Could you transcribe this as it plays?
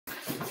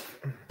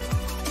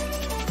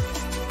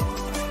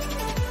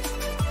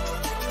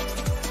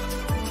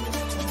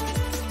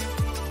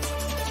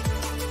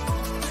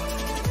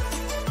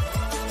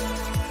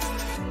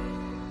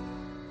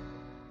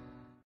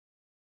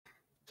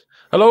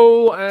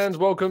Hello and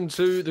welcome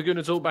to the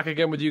Gooner Talk, back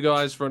again with you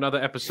guys for another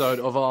episode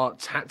of our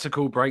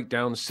tactical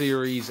breakdown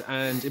series,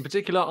 and in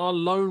particular our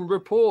loan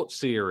report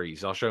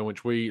series, our show in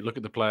which we look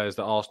at the players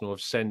that Arsenal have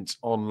sent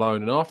on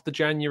loan. And after the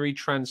January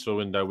transfer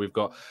window, we've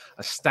got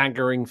a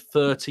staggering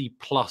 30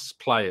 plus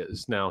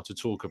players now to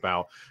talk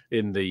about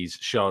in these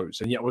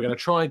shows, and yet we're going to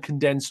try and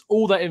condense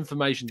all that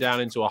information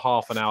down into a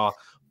half an hour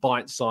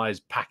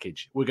bite-sized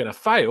package. We're going to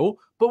fail,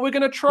 but we're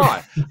going to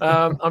try.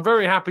 I'm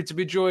very happy to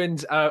be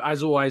joined,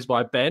 as always,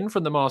 by Ben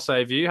from the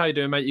Marseille View. How you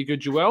doing, mate? You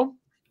good? You well?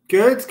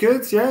 Good.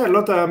 Yeah, a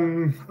lot. I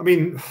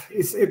mean,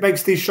 it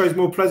makes these shows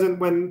more pleasant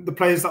when the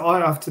players that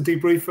I have to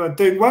debrief are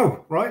doing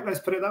well, right? Let's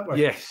put it that way.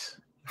 Yes,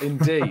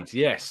 indeed.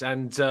 Yes,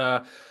 and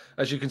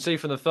as you can see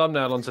from the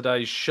thumbnail on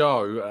today's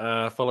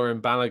show,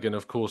 Folarin Balogun,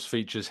 of course,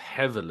 features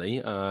heavily,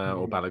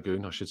 or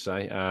Balogun, I should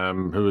say,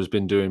 who has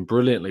been doing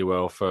brilliantly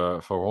well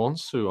for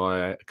Reims, who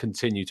I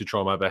continue to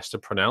try my best to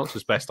pronounce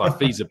as best I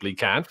feasibly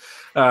can.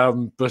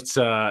 But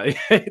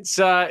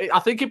I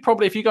think it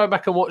probably, if you go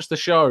back and watch the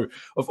show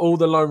of all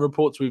the loan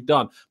reports we've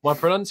done, my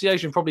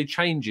pronunciation probably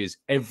changes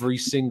every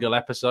single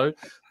episode,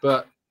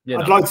 but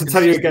I'd like to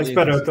tell you it gets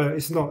better, but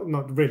it's not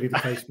really the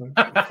case, man.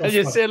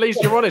 Yes, at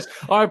least you're honest.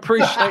 I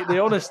appreciate the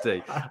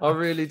honesty. I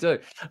really do.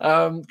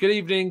 Good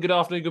evening, good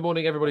afternoon, good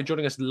morning, everybody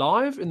joining us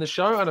live in the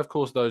show, and of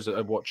course those that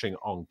are watching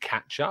on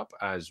catch up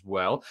as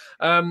well.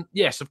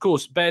 Yes, of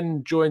course,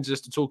 Ben joins us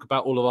to talk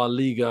about all of our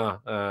Liga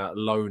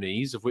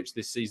loanees, of which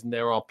this season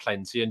there are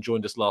plenty, and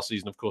joined us last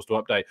season, of course, to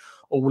update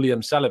on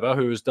William Saliba,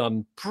 who has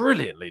done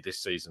brilliantly this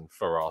season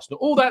for Arsenal.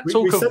 All that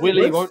talk of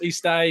Willie, won't he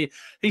stay?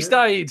 He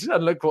stayed,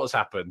 and look what's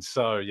happened.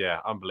 So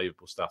yeah,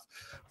 unbelievable stuff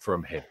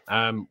from him.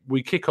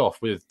 We kick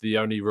off with the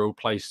only real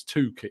place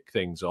to kick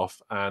things off,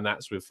 and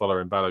that's with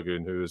Folarin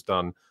Balogun, who has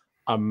done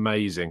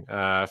amazing.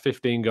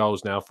 15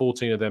 goals now,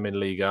 14 of them in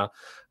Liga.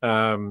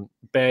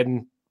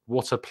 Ben,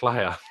 what a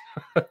player.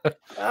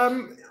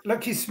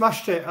 Look, he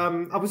smashed it.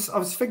 I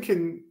was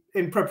thinking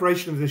in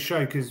preparation of this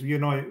show, because you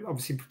and I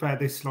obviously prepared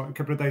this like a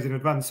couple of days in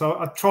advance, so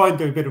I try and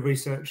do a bit of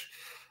research.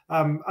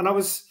 And I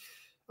was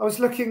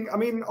looking. I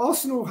mean,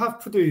 Arsenal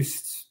have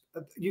produced,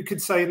 you could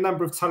say, a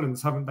number of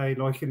talents, haven't they?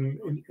 Like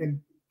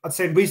in I'd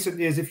say in recent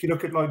years, if you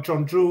look at like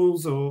John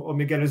Jules or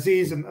Miguel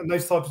Aziz and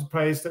those types of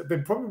players that have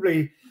been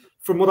probably,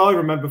 from what I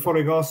remember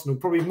following Arsenal,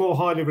 probably more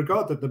highly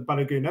regarded than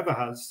Balogun ever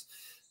has,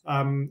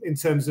 in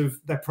terms of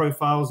their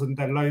profiles and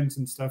their loans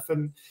and stuff.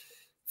 And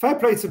fair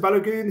play to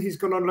Balogun. He's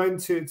gone on loan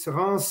to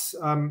Reims.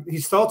 He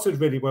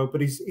started really well,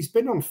 but he's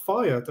been on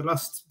fire the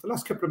last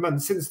couple of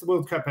months since the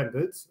World Cup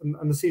ended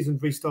and the season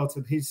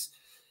restarted.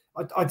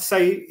 I'd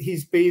say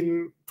he's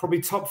been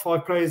probably top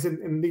 5 players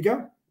in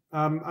Liga,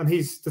 and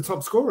he's the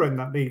top scorer in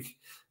that league,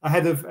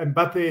 ahead of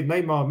Mbappe,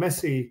 Neymar,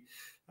 Messi,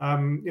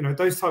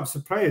 those types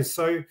of players.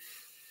 So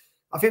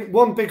I think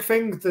one big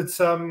thing that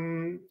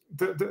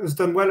has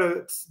done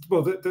well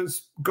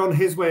that's gone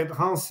his way at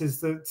Reims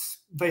is that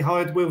they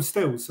hired Will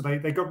Still. So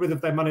they got rid of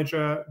their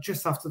manager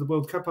just after the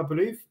World Cup, I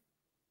believe,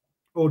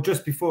 or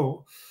just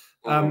before.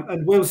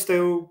 And Will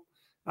Still,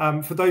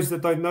 for those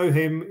that don't know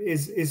him,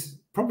 is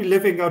probably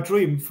living our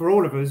dream for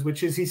all of us,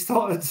 which is he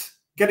started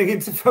getting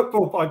into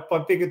football by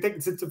being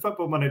addicted to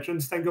Football Manager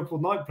and staying up all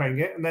night playing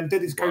it, and then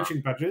did his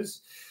coaching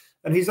badges.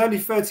 And he's only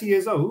 30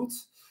 years old,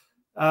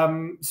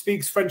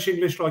 speaks French,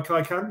 English like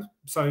I can,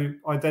 so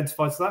I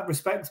identify to that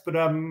respect. But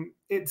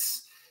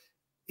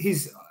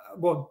he's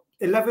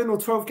 11 or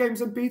 12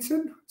 games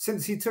unbeaten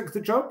since he took the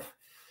job.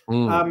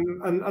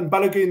 And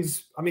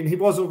Balogun's, I mean, he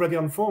was already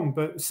on form,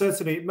 but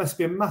certainly it must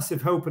be a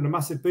massive help and a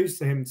massive boost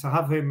to him to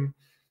have an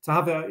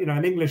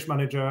English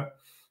manager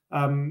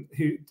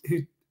who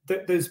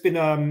there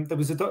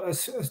was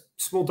a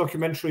small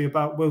documentary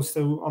about Will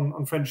Still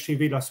on French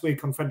TV last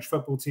week, on French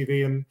football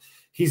TV, and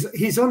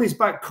he's on his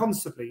back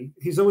constantly.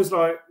 He's always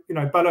like,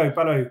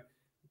 Balo,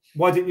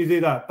 why didn't you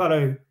do that?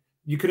 Balo,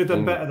 you could have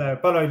done better there.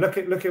 Balo,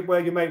 look at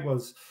where your mate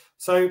was.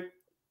 So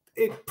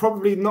it's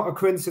probably not a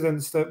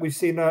coincidence that we've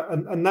seen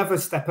another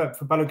step up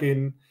for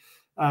Balogun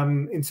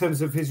in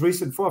terms of his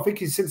recent form. I think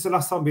since the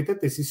last time we did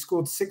this, he's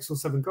scored 6 or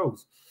 7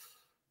 goals.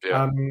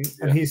 Yeah.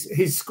 And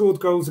he's scored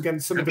goals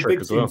against some of the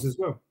big teams as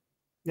well.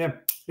 Yeah,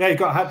 he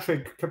got a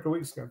hat-trick a couple of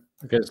weeks ago.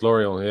 Against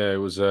Lorient, yeah. It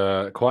was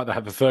quite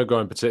the third goal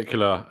in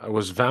particular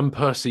was Van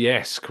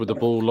Persie-esque with the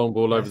long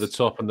ball over the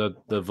top and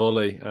the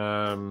volley.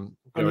 And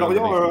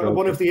Lorient are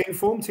one of the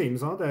informed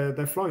teams, aren't they?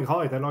 They're flying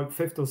high. They're like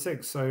 5th or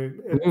 6th. So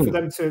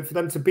for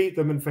them to beat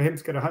them and for him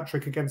to get a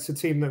hat-trick against a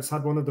team that's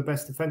had one of the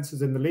best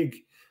defences in the league,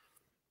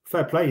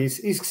 fair play.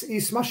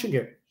 He's smashing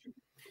it.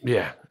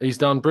 Yeah, he's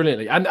done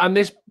brilliantly. And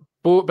this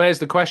bears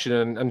the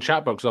question, and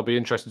chat box, I'll be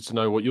interested to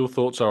know what your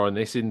thoughts are on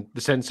this, in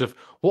the sense of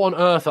what on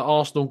earth are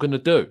Arsenal going to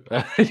do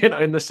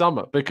in the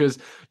summer, because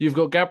you've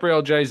got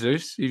Gabriel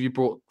Jesus, you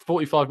brought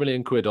 45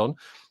 million quid on.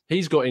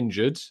 He's got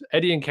injured.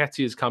 Eddie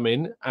Nketiah has come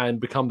in and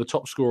become the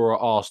top scorer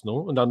at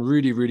Arsenal and done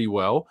really, really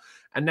well.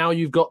 And now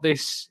you've got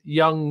this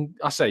young,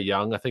 I say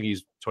young, I think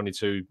he's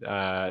 22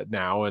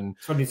 now, and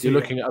 22, you're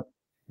looking at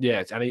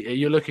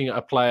you're looking at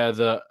a player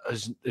that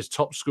is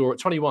top scorer at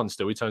 21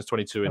 still. He turns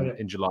 22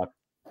 in July.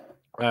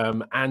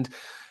 And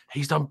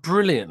he's done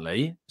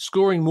brilliantly,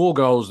 scoring more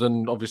goals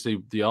than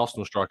obviously the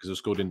Arsenal strikers have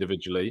scored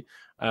individually.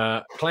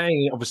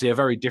 Playing obviously a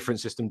very different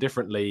system,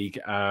 different league,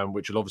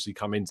 which will obviously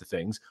come into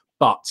things.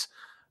 But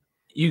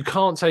you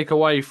can't take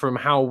away from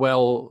how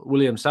well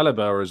William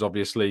Saliba has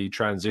obviously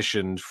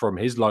transitioned from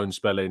his loan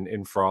spell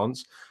in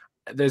France.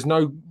 There's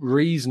no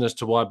reason as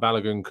to why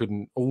Balogun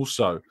couldn't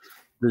also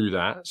do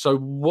that. So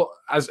what,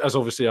 as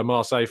obviously a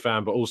Marseille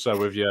fan, but also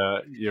with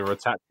your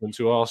attachment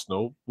to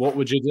Arsenal, what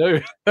would you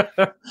do?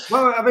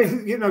 Well, I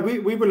mean,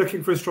 we were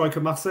looking for a striker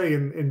Marseille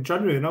in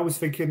January, and I was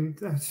thinking,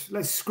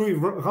 let's screw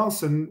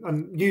Reims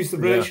and use the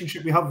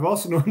relationship we have with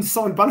Arsenal and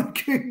sign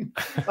Balogun.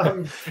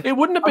 It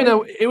wouldn't have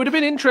been it would have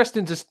been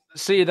interesting to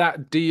see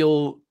that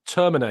deal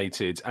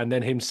terminated and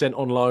then him sent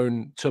on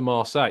loan to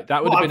Marseille.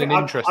 That would have been an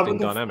interesting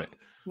dynamic.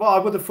 Well, I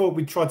would have thought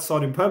we'd tried to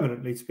sign him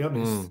permanently, to be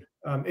honest.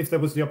 If there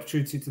was the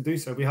opportunity to do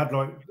so. We had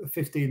like a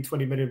 15,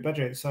 20 million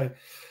budget. So,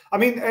 I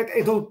mean,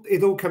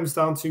 it all comes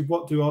down to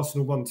what do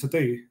Arsenal want to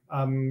do.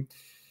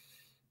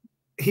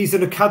 He's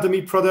an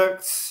academy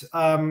product.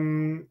 I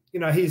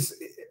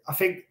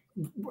think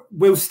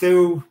Will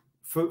still,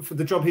 for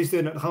the job he's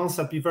doing at Reims,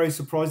 I'd be very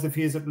surprised if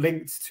he isn't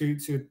linked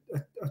to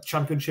a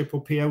championship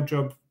or PL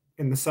job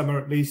in the summer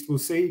at least. We'll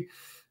see.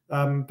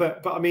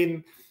 But I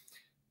mean,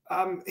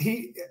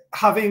 he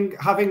having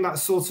that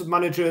sort of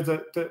manager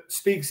that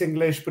speaks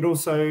English, but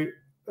also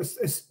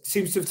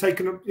seems to have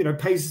taken,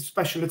 pays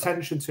special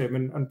attention to him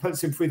and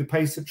puts him through the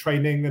pace of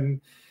training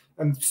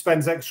and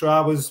spends extra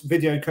hours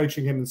video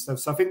coaching him and stuff.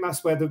 So I think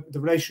that's where the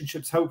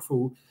relationship's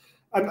helpful.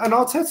 And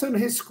Arteta and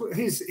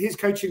his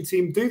coaching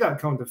team do that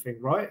kind of thing,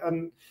 right?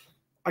 And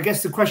I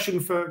guess the question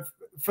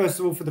first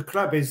of all for the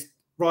club is,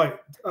 right,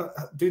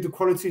 do the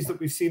qualities that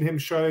we've seen him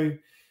show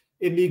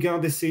in Ligue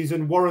 1 this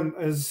season warrant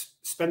us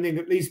spending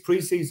at least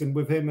pre-season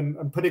with him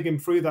and putting him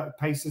through that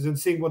paces and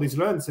seeing what he's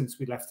learned since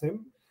we left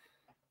him?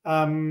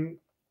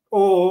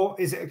 Or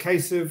is it a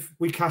case of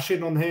we cash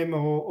in on him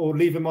or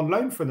leave him on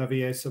loan for another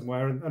year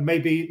somewhere? And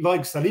maybe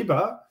like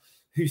Saliba,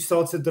 who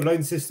started the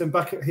loan system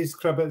back at his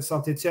club at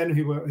Saint-Etienne,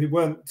 who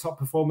weren't top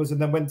performers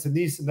and then went to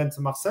Nice and then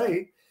to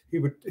Marseille,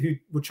 who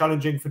were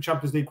challenging for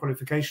Champions League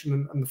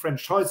qualification and the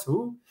French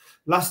title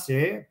last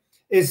year,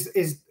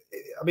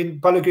 I mean,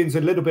 Balogun's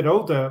a little bit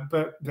older,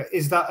 but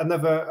is that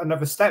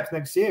another step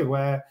next year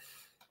where,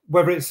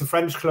 whether it's a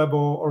French club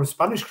or a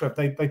Spanish club,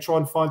 they try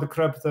and find a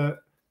club that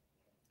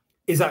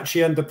is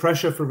actually under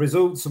pressure for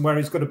results and where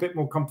he's got a bit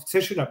more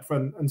competition up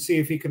front and see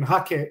if he can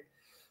hack it,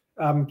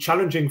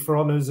 challenging for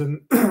honours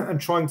and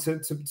trying to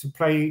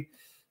play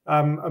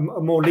a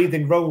more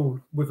leading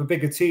role with a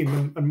bigger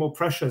team and more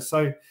pressure.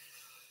 So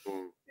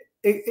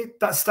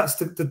that's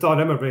the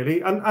dilemma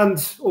really,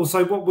 and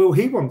also what will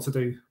he want to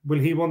do? Will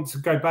he want to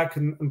go back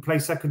and play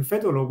second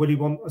fiddle, or will he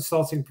want a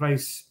starting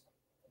place?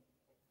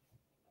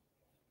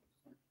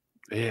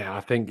 Yeah,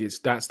 I think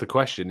that's the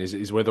question: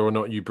 is whether or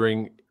not you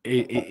bring.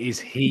 Is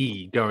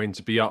he going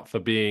to be up for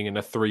being in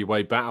a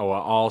three-way battle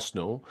at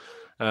Arsenal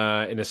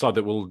in a side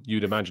that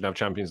you'd imagine have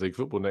Champions League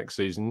football next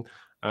season?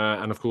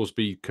 And of course,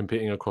 be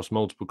competing across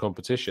multiple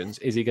competitions.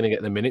 Is he going to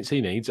get the minutes he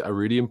needs at a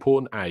really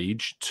important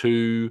age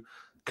to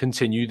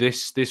continue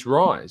this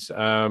rise?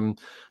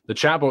 The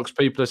chat box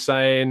people are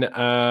saying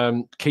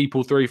keep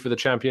all three for the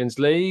Champions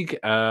League.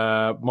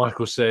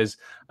 Michael says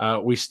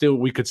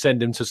we could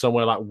send him to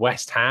somewhere like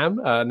West Ham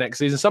next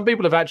season. Some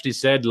people have actually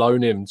said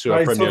loan him to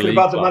a Premier League. He's talking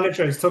about the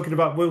manager. He's talking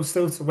about Will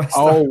Still to West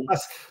Ham.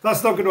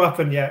 That's not going to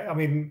happen yet. I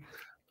mean,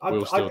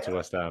 Will Still to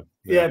West Ham.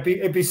 Yeah,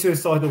 it'd be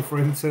suicidal for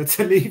him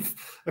to leave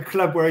a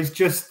club where he's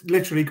just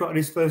literally got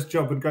his first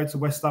job and go to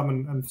West Ham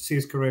and see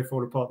his career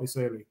fall apart this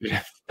early.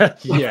 Yeah,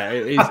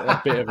 it is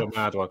a bit of a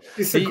mad one.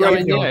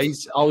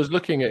 I was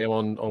looking at him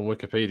on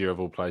Wikipedia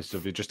of all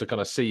places, just to kind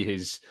of see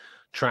his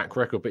track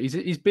record. But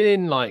he's been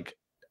in like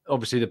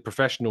obviously the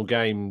professional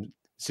game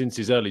since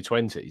his early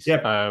 20s.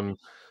 Yeah.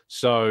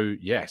 So,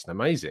 yes, an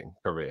amazing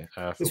career.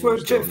 There's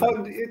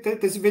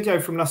a video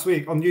from last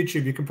week on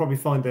YouTube. You can probably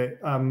find it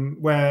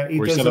where he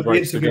does the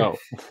interview.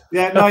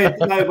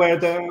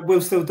 Where Will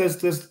Still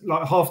does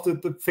like half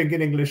the thing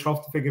in English,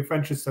 half the thing in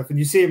French and stuff. And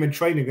you see him in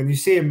training and you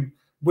see him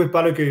with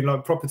Balogun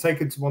like proper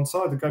taken to one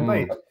side and go,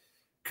 mate,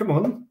 come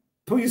on,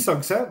 pull your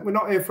socks out. We're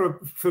not here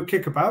for a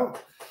kickabout.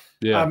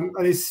 Yeah.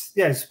 And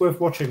it's worth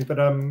watching. But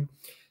I'll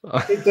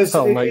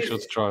make sure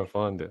to try and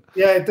find it.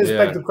 Yeah, it does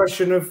beg the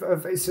question of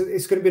it's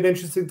going to be an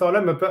interesting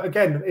dilemma. But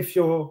again, if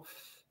you're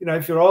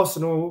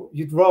Arsenal,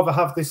 you'd rather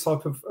have this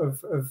type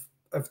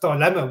of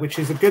dilemma, which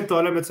is a good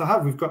dilemma to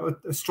have. We've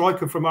got a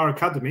striker from our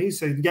academy,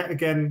 so yet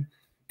again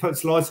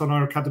puts light on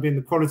our academy and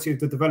the quality of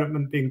the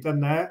development being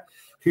done there,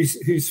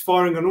 who's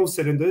firing on all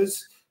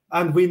cylinders.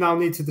 And we now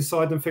need to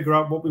decide and figure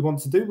out what we want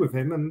to do with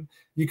him. And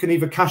you can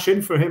either cash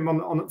in for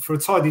him for a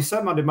tidy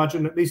sum, I'd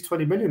imagine at least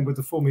 20 million with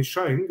the form he's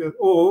showing,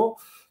 or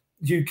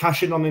you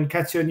cash in on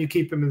Nketiah and you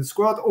keep him in the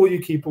squad, or you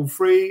keep all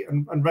three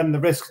and run the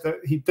risk that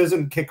he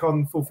doesn't kick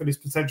on, fulfill his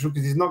potential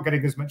because he's not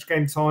getting as much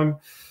game time.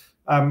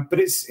 But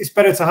it's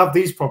better to have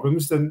these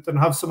problems than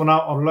have someone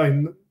out on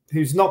loan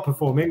who's not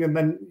performing, and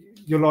then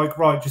you're like,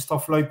 right, just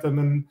offload them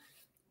and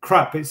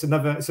crap, it's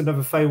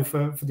another fail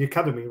for the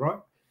academy, right?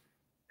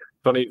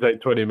 Funny you say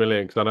 20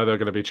 million, because I know there are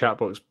going to be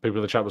people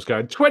in the chat box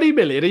going, 20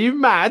 million? Are you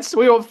mad?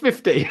 We want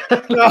 50.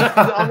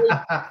 I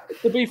mean,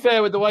 to be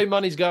fair, with the way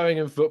money's going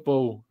in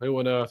football, who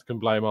on earth can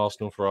blame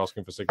Arsenal for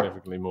asking for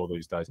significantly more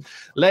these days?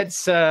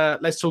 Let's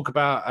talk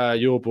about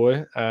your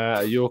boy,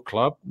 your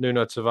club,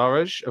 Nuno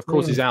Tavares. Of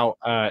course, he's out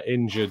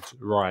injured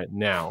right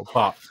now,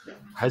 but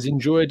has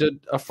enjoyed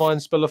a fine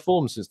spell of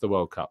form since the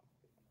World Cup.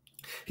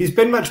 He's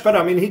been much better.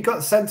 I mean, he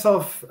got sent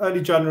off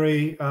early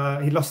January.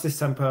 He lost his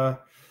temper.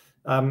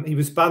 He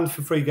was banned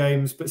for 3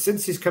 games, but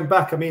since he's come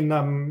back, I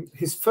mean,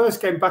 his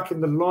first game back in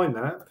the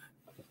lineup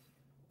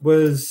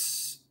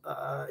was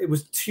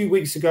 2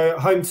 weeks ago at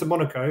home to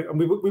Monaco, and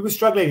we were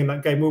struggling in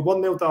that game. We were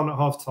 1-0 down at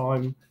half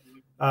time.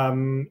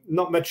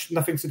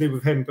 Nothing to do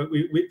with him, but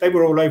they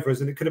were all over us,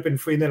 and it could have been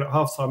 3-0 at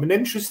half time. And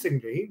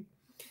interestingly,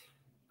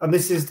 and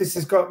this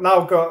has got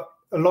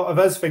a lot of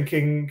us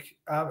thinking,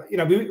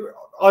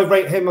 I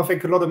rate him. I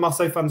think a lot of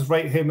Marseille fans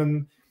rate him,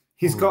 and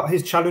he's got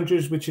his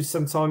challenges, which is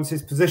sometimes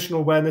his positional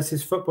awareness,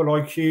 his football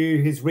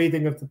IQ, his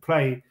reading of the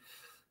play.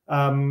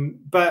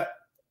 But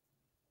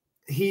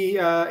he,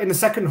 in the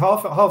second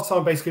half, at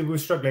half-time, basically, we were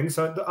struggling.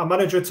 So our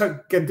manager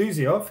took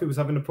Guendouzi off, who was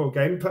having a poor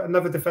game, put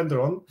another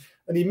defender on,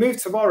 and he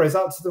moved Tavares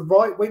out to the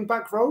right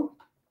wing-back role.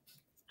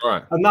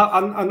 Right. And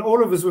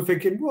all of us were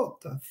thinking, what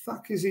the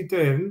fuck is he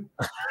doing?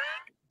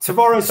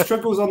 Tavares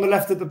struggles on the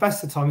left at the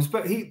best of times,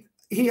 but he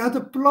had a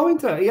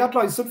blinder. He had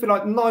something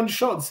like 9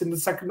 shots in the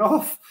second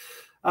half.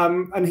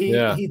 And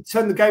he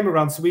turned the game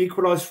around, so we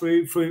equalised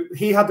through.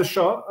 He had the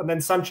shot, and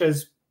then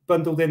Sanchez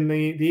bundled in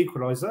the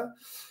equaliser.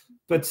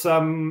 But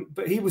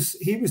he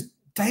was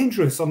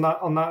dangerous on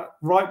that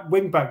right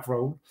wing back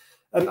role,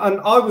 and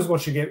I was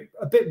watching it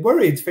a bit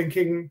worried,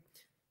 thinking,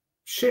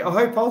 shit, I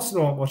hope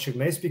Arsenal aren't watching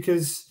this,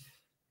 because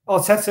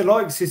Arteta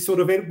likes his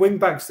sort of wing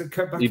backs that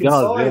cut back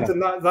inside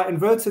and that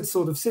inverted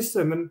sort of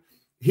system, and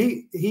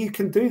he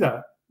can do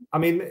that. I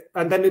mean,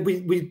 and then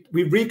we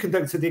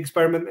reconducted the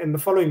experiment in the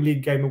following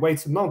league game away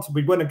to Nantes.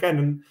 We won again,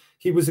 and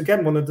he was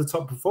again one of the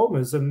top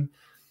performers. And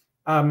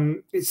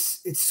it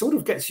sort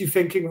of gets you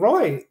thinking,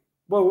 right?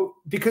 Well,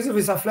 because of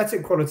his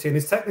athletic quality and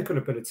his technical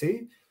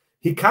ability,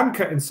 he can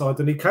cut inside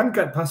and he can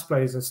get past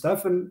players and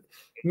stuff. And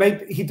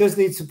maybe he does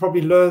need to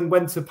probably learn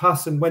when to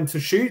pass and when to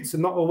shoot,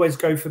 and not always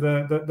go for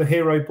the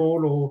hero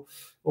ball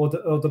or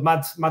the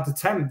mad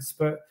attempts.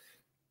 But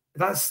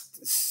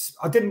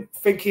I didn't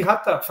think he had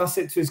that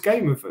facet to his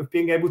game of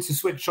being able to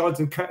switch sides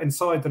and cut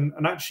inside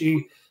and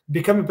actually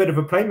become a bit of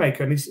a playmaker.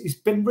 And he's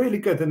been really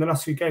good in the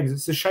last few games.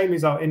 It's a shame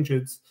he's out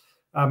injured,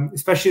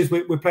 especially as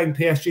we're playing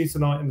PSG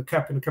tonight in the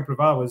Cup in a couple of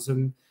hours.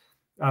 And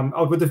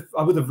I would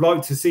have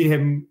liked to see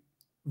him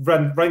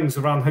run rings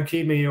around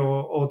Hakimi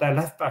or their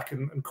left back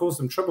and cause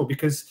them trouble,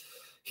 because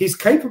he's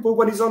capable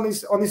when he's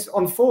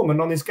on form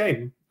and on his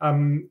game.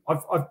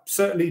 I've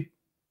certainly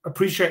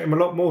appreciate him a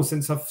lot more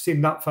since I've seen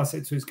that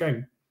facet to his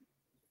game.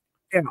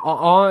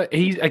 Yeah,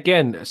 he's,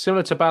 again,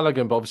 similar to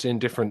Balogun, but obviously in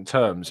different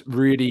terms,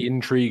 really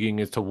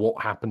intriguing as to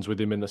what happens with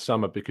him in the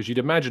summer, because you'd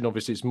imagine,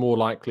 obviously, it's more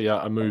likely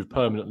a move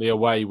permanently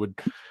away would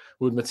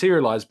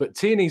materialise. But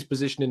Tierney's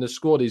position in the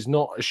squad is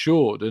not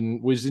assured,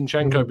 and with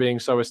Zinchenko being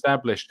so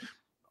established,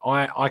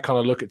 I kind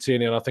of look at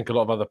Tierney, and I think a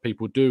lot of other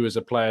people do, as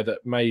a player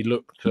that may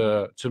look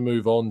to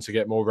move on to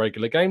get more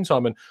regular game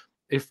time. And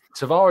if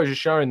Tavares is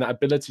showing that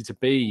ability to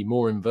be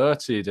more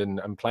inverted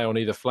and play on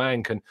either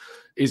flank, and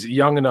is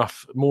young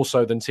enough, more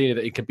so than Tierney,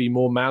 that he can be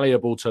more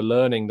malleable to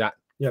learning that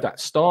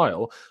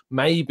style,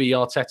 maybe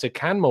Arteta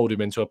can mould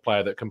him into a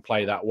player that can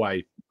play that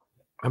way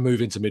and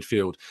move into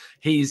midfield.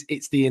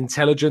 It's the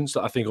intelligence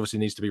that I think obviously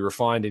needs to be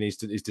refined, and his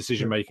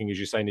decision making, as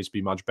you say, needs to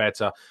be much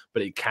better,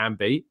 but it can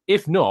be.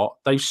 If not,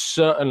 they've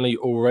certainly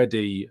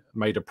already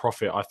made a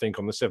profit, I think,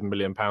 on the £7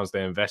 million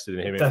they invested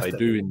in him, if they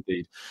do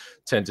indeed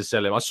tend to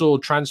sell him. I saw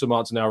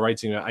Transfermarkt now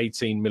rating at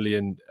 18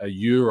 million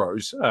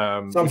euros,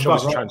 which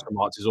obviously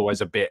Transfermarkt is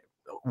always a bit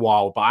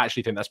wild, but I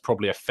actually think that's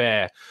probably a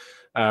fair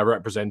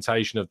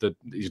representation of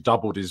he's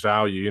doubled his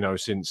value,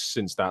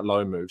 since that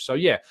loan move. So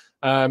yeah,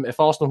 if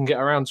Arsenal can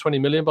get around 20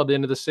 million by the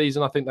end of the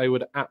season, I think they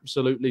would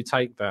absolutely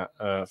take that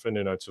for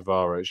Nuno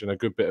Tavares, and a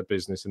good bit of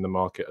business in the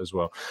market as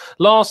well.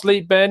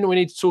 Lastly, Ben, we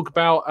need to talk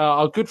about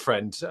our good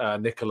friend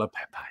Nicola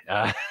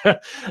Pepe,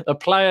 a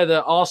player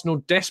that Arsenal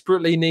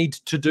desperately need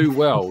to do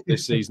well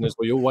this season, as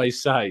we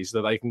always say,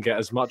 so that they can get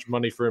as much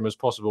money for him as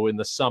possible in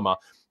the summer.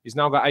 He's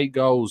now got 8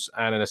 goals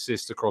and an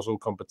assist across all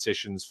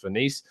competitions for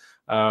Nice.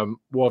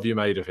 What have you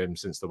made of him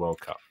since the World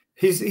Cup?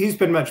 He's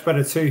been much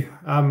better too.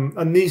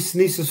 And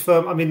Nice's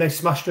firm, I mean, they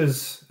smashed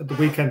us at the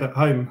weekend at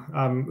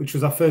home, which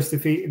was our first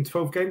defeat in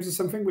 12 games or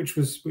something, which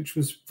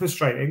was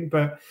frustrating.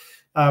 But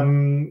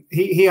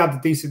he had a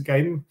decent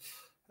game.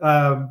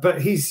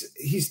 But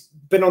he's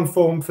been on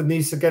form for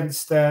Nice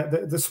against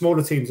the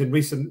smaller teams in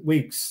recent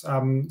weeks.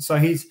 So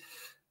he's,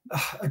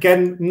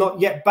 again,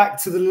 not yet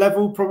back to the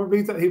level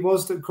probably that he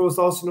was, that caused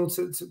Arsenal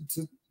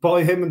to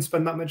buy him and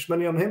spend that much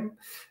money on him.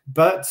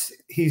 But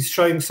he's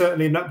showing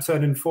certainly an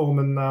upturn in form,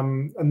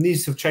 and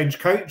Nice have changed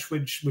coach,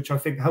 which I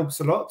think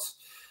helps a lot.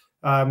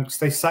 because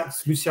they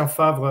sacked Lucien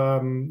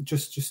Favre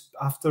just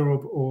after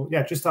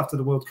just after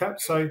the World Cup.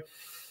 So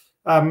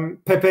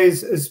Pepe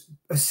has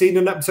seen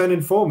an upturn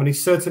in form, and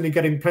he's certainly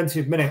getting plenty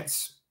of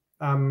minutes.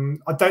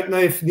 I don't know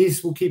if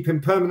Nice will keep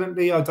him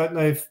permanently. I don't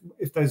know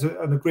if there's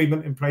an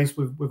agreement in place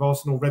with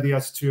Arsenal already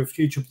as to a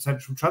future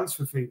potential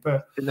transfer fee.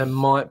 But there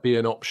might be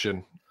an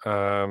option.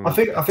 I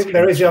think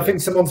there is. Yeah, I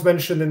think someone's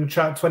mentioned in the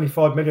chat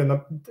 25 million.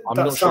 I'm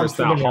not sure it's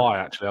that high.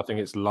 Actually, I think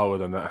it's lower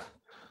than that.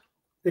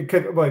 It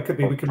could. Well, it could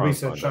be. We can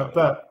research that.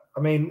 But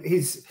I mean,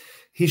 he's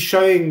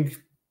showing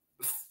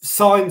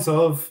signs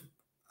of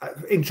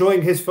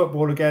enjoying his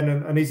football again,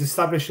 and he's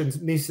establishing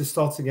Nice's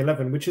starting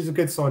 11, which is a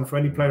good sign for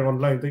any player on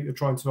loan that you're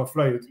trying to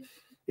offload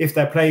if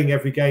they're playing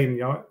every game.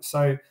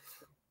 So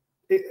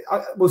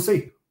we'll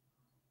see.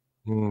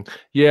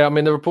 Yeah, I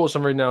mean, the reports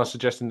I'm reading now are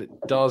suggesting it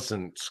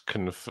doesn't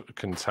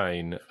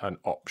contain an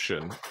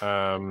option.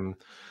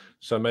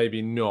 So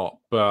maybe not,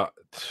 but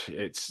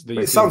it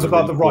sounds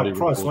about the right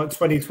price, like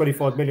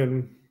 20-25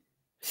 million.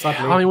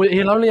 Sadly. I mean,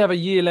 he'll only have a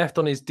year left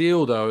on his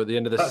deal, though, at the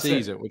end of the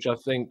season, which I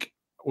think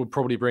would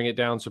probably bring it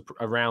down to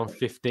around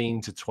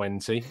 15 to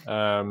 20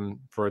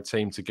 for a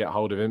team to get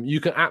hold of him. You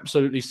can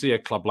absolutely see a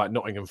club like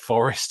Nottingham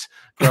Forest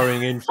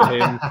going in for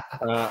him.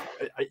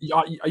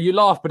 You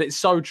laugh, but it's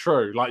so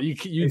true. Like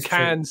you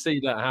can see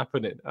that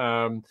happening.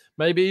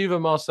 Maybe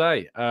even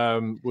Marseille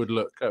would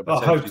look at potentially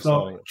I hope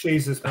not.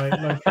 Jesus, mate.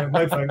 No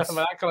thanks.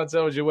 That kind of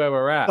tells you where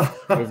we're at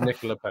with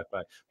Nicola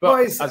Pepe.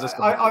 But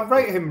I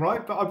rate him,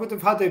 right? But I would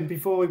have had him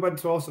before we went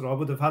to Arsenal. I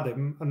would have had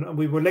him, and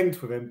we were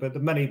linked with him, but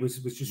the money was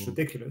just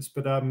ridiculous.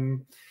 But I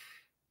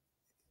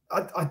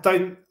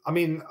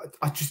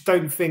just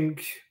don't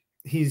think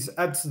he's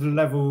up to the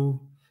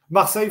level.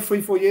 Marseille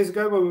 3-4 years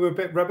ago when we were a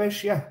bit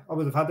rubbish, yeah, I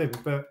would have had him.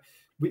 But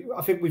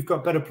I think we've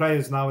got better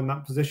players now in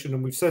that position,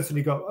 and we've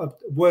certainly got a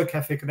work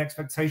ethic and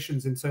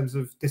expectations in terms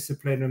of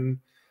discipline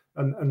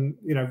and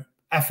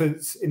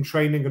efforts in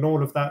training and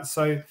all of that.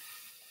 So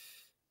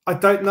I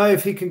don't know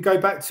if he can go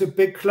back to a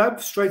big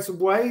club straight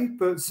away,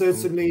 but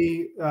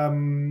certainly,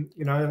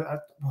 Nottingham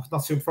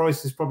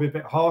Forest is probably a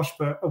bit harsh,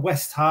 but a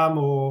West Ham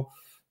or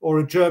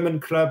a German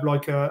club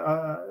like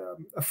a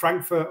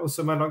Frankfurt or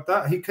somewhere like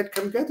that, he could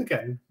come good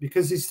again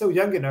because he's still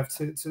young enough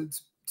to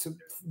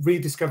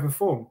rediscover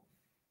form.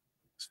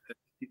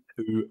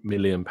 £2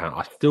 million.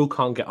 I still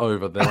can't get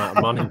over the amount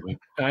of money we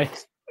paid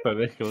for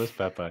Nicolas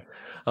Pepe.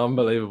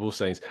 Unbelievable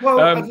scenes. Well,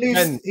 at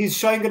least he's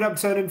showing an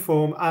upturn in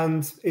form,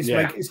 and it's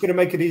going to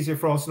make it easier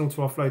for Arsenal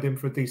to offload him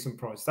for a decent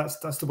price. That's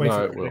the way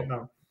to look at it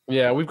now.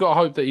 Yeah, we've got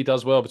hope that he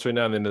does well between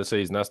now and the end of the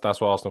season. That's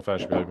what Arsenal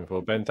fans should be hoping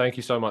for. Ben, thank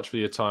you so much for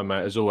your time,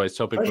 mate. As always,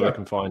 tell people where they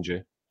can find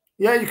you.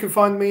 Yeah, you can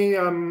find me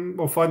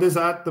or find us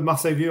at the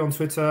Marseille View on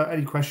Twitter.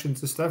 Any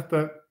questions and stuff,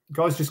 but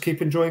guys, just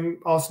keep enjoying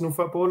Arsenal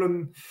football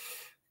and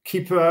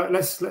keep.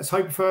 Let's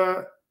hope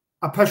for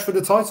a push for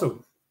the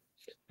title.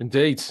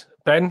 Indeed.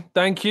 Ben,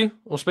 thank you.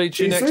 We'll speak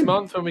to you next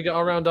month when we get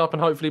our roundup, and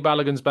hopefully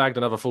Balogun's bagged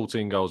another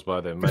 14 goals by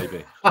then,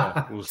 maybe.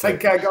 We'll Take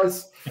care,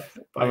 guys.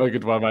 Bye. Have a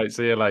good one, mate.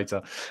 See you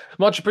later.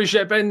 Much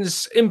appreciate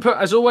Ben's input.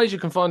 As always, you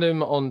can find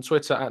him on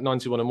Twitter at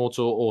 91immortal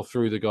or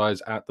through the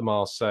guys at the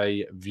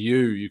Marseille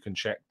View. You can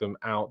check them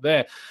out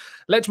there.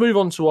 Let's move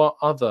on to our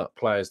other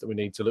players that we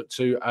need to look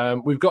to.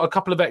 We've got a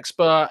couple of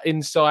expert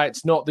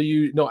insights. Not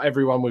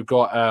everyone. We've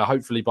got,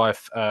 hopefully by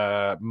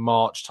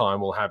March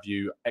time, we'll have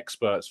you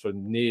experts for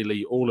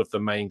nearly all of the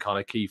main kind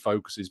of key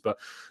focuses. But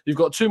you've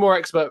got two more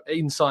expert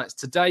insights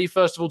today.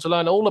 First of all, to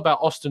learn all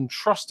about Auston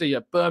Trusty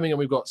at Birmingham,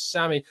 we've got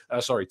Tommy.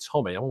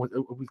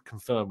 We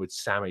confirm with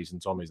Sammys and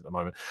Tommys at the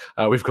moment.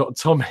 We've got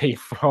Tommy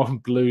from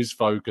Blues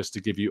Focus to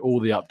give you all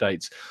the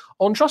updates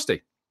on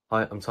Trusty.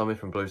 Hi, I'm Tommy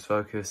from Blues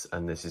Focus,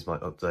 and this is my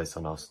update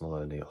on Arsenal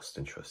owner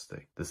Auston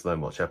Trusty. This Learn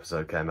Watch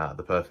episode came out at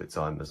the perfect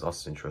time as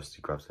Auston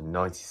Trusty grabs a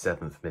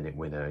 97th minute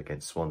winner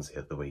against Swansea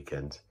at the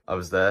weekend. I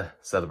was there,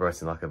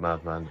 celebrating like a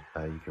madman.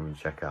 You can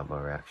check out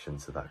my reaction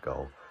to that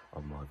goal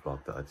on my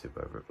vlog that I do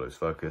over at Blues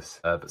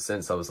Focus. But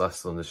since I was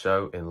last on the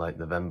show in late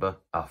November,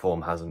 our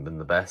form hasn't been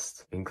the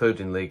best,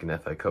 including League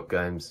and FA Cup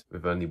games.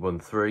 We've only won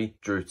 3,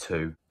 drew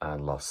 2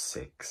 and lost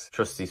 6.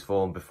 Trusty's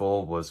form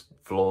before was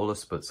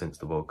flawless, but since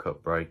the World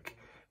Cup break,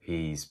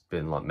 he's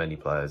been, like many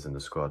players in the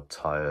squad,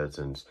 tired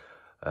and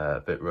a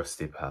bit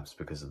rusty perhaps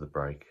because of the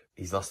break.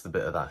 He's lost a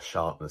bit of that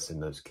sharpness in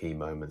those key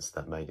moments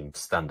that made him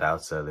stand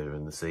out earlier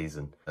in the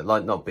season.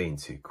 Like not being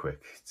too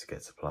quick to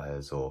get to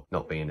players or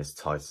not being as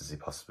tight as he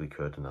possibly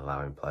could and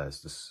allowing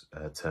players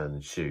to turn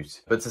and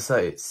shoot. But to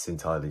say it's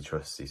entirely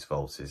Trusty's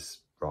fault is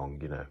wrong,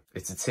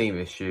 It's a team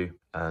issue,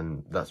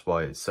 and that's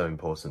why it's so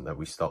important that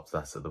we stopped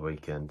that at the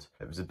weekend.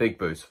 It was a big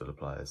boost for the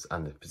players,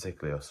 and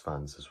particularly us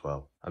fans as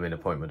well. I mean, a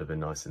point would have been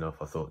nice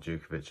enough. I thought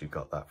Djukovic had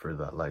got that through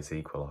that late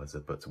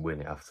equaliser, but to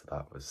win it after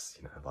that was,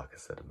 like I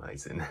said,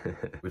 amazing.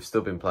 We've still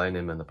been playing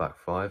him in the back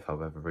five.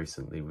 However,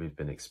 recently we've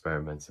been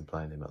experimenting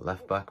playing him at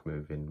left back,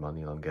 moving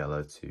Mani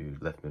Longello to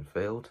left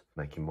midfield,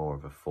 making more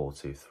of a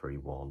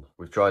 4-2-3-1.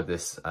 We've tried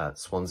this at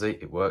Swansea.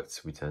 It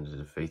worked. We turned a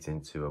defeat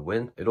into a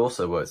win. It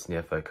also worked in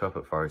the FA Cup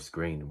at Forest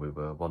Green. We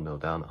were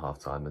 1-0 down at half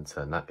time and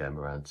turn that game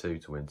around too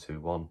to win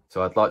 2-1.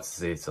 So I'd like to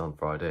see it on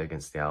Friday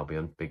against the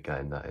Albion. Big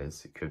game that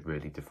is. It could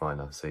really define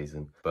our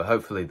season. But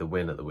hopefully the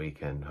win at the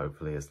weekend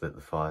hopefully has lit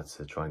the fire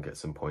to try and get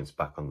some points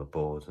back on the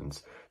board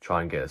and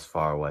try and get as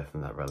far away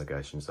from that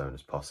relegation zone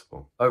as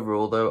possible.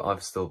 Overall though,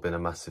 I've still been a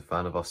massive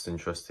fan of Auston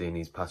Trusty in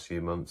these past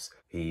few months.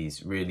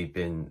 He's really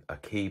been a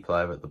key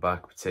player at the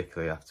back,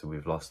 particularly after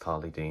we've lost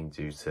Harley Dean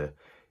due to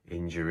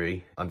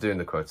injury. I'm doing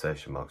the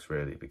quotation marks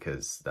really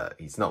because that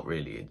he's not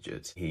really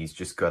injured. He's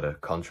just got a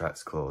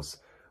contracts clause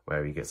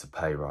where he gets a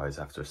pay rise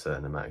after a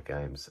certain amount of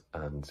games,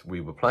 and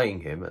we were playing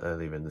him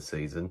earlier in the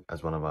season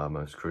as one of our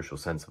most crucial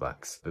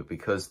centre-backs, but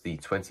because the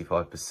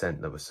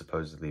 25% that was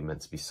supposedly meant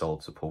to be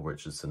sold to Paul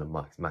Richardson and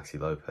Maxi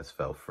Lopez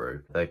fell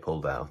through, they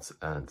pulled out,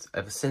 and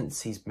ever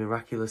since he's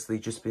miraculously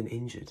just been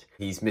injured.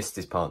 He's missed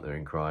his partner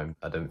in crime.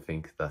 I don't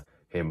think that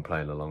him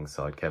playing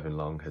alongside Kevin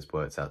Long has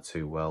worked out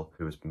too well,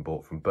 who has been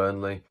bought from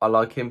Burnley. I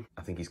like him.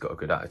 I think he's got a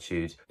good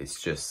attitude.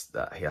 It's just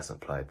that he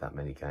hasn't played that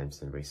many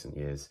games in recent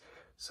years.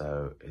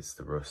 So it's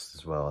the rust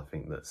as well, I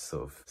think, that's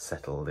sort of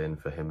settled in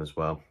for him as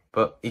well.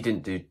 But he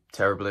didn't do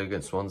terribly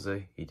against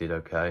Swansea. He did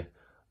okay.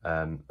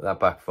 That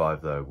back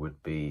five, though,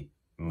 would be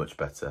much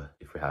better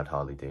if we had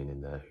Harley Dean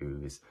in there,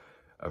 who is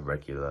a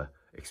regular,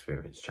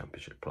 experienced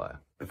Championship player.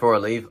 Before I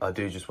leave, I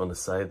do just want to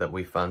say that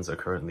we fans are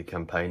currently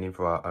campaigning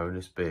for our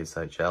owners,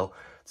 BSHL,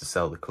 to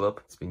sell the club.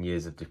 It's been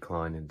years of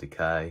decline and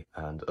decay,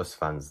 and us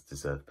fans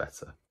deserve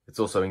better. It's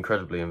also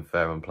incredibly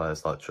unfair on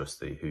players like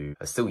Trusty, who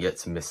are still yet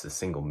to miss a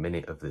single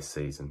minute of this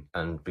season,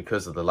 and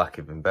because of the lack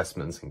of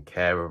investments and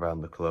care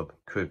around the club,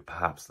 could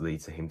perhaps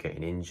lead to him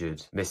getting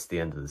injured, miss the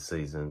end of the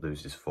season,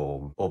 lose his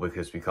form, or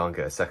because we can't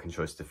get a second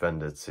choice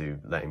defender to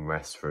let him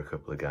rest for a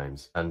couple of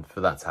games. And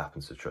for that to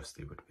happen to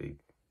Trusty would be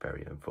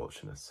very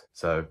unfortunate.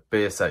 So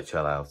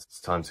BSHL out,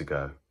 it's time to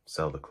go,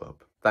 sell the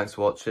club. Thanks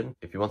for watching.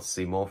 If you want to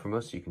see more from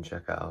us, you can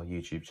check out our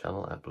YouTube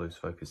channel at Blues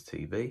Focus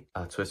TV.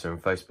 Our Twitter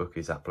and Facebook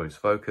is at Blues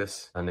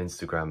Focus, and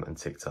Instagram and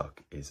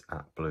TikTok is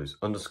at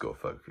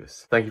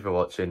Blues_Focus. Thank you for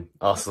watching.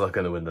 Arsenal are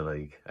going to win the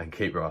league, and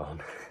keep right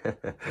on.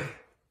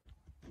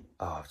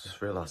 Oh, I've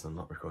just realised I'm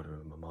not recording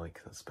with my mic.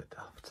 That's a bit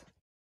daft.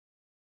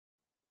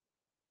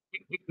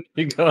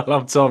 You gotta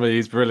love Tommy.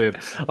 He's brilliant.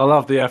 I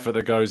love the effort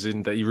that goes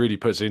in, that he really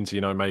puts into,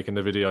 making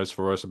the videos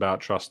for us about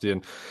Trusty.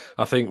 And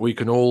I think we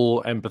can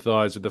all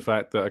empathise with the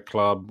fact that a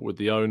club with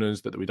the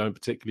owners that we don't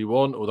particularly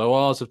want, although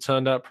ours have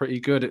turned out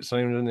pretty good, it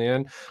seems, in the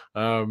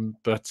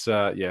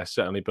end. Yeah,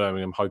 certainly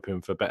Birmingham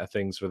hoping for better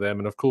things for them.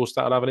 And of course,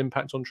 that'll have an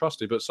impact on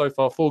Trusty. But so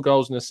far, 4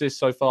 goals and assists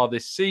so far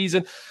this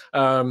season.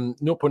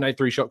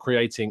 0.83 shot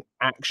creating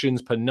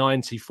actions per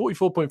 90,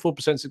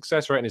 44.4%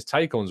 success rate in his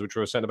take-ons, which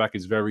for a centre-back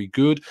is very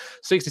good.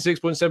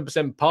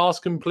 66.7% pass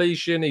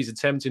completion. He's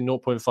attempting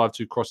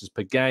 0.52 crosses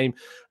per game.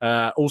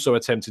 Also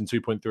attempting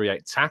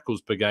 2.38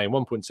 tackles per game,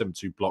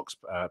 1.72 blocks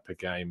per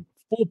game,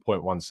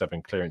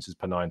 4.17 clearances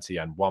per 90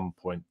 and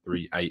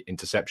 1.38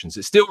 interceptions.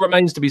 It still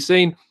remains to be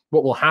seen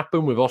what will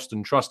happen with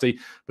Auston Trusty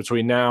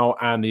between now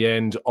and the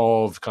end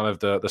of kind of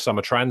the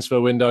summer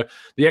transfer window.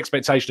 The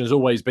expectation has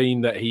always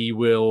been that he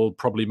will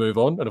probably move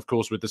on. And of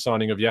course, with the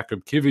signing of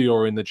Jakub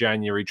Kiwior in the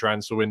January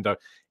transfer window,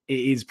 it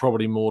is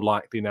probably more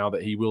likely now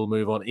that he will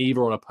move on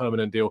either on a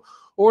permanent deal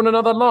or on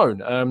another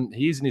loan.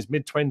 He is in his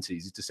mid-20s.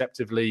 He's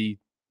deceptively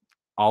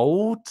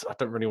old. I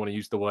don't really want to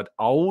use the word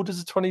old as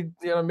a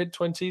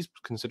mid-20s,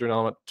 considering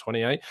I'm at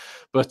 28.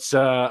 But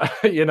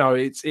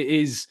it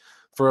is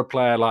for a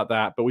player like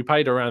that. But we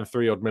paid around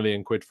 3-odd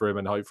million quid for him,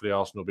 and hopefully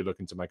Arsenal will be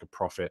looking to make a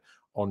profit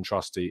on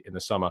Trusty in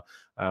the summer.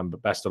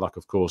 But best of luck,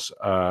 of course,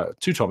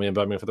 to Tommy and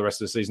Birmingham for the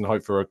rest of the season.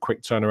 Hope for a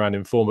quick turnaround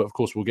in form. But of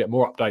course, we'll get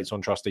more updates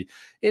on Trusty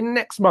in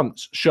next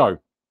month's show.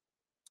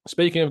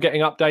 Speaking of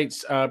getting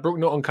updates, Brook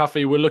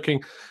Norton-Cuffy, we're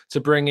looking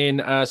to bring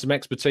in some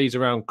expertise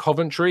around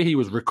Coventry. He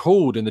was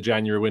recalled in the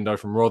January window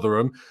from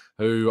Rotherham,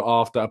 who,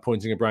 after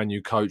appointing a brand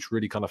new coach,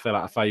 really kind of fell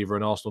out of favour,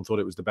 and Arsenal thought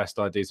it was the best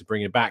idea to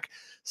bring him back,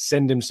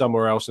 send him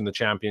somewhere else in the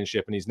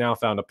Championship, and he's now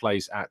found a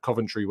place at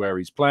Coventry where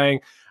he's playing.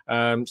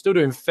 Still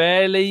doing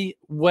fairly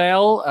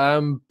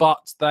well,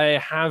 but there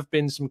have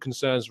been some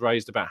concerns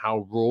raised about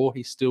how raw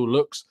he still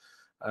looks.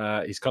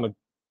 He's kind of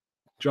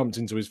jumped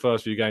into his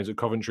first few games at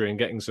Coventry and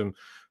getting some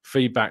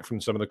feedback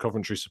from some of the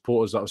Coventry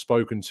supporters that I've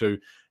spoken to.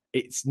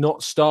 It's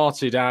not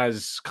started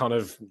as kind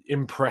of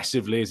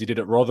impressively as he did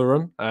at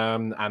Rotherham.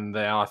 And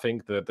there, I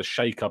think the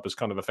shake-up has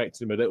kind of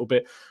affected him a little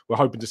bit. We're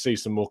hoping to see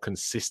some more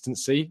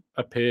consistency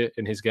appear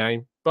in his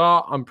game,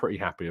 but I'm pretty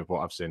happy with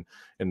what I've seen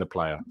in the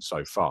player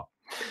so far.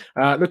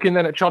 Looking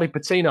then at Charlie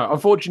Patino.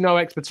 Unfortunately, no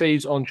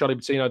expertise on Charlie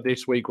Patino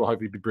this week. We'll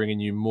hopefully be bringing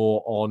you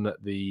more on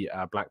the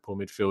Blackpool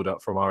midfielder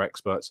from our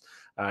experts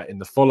in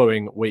the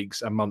following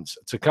weeks and months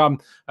to come.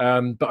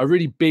 But a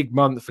really big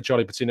month for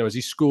Charlie Patino as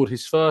he scored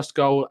his first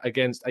goal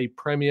against a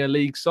Premier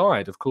League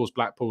side. Of course,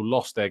 Blackpool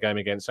lost their game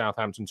against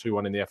Southampton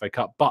 2-1 in the FA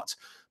Cup, but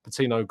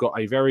Patino got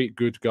a very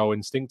good goal,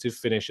 instinctive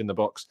finish in the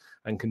box,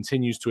 and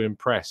continues to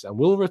impress, and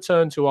will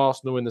return to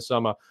Arsenal in the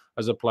summer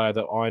as a player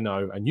that I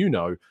know and you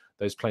know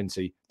there's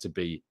plenty to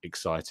be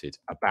excited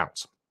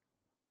about.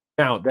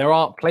 Now, there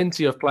are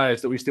plenty of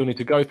players that we still need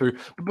to go through.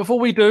 But before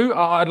we do,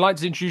 I'd like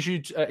to introduce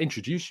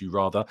you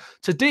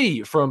to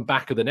D from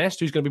Back of the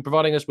Nest, who's going to be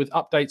providing us with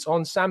updates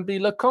on Sambi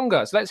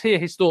Lokonga. So let's hear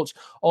his thoughts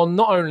on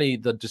not only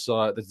the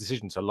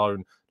decision to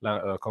loan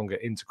Lokonga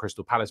into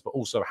Crystal Palace, but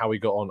also how he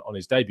got on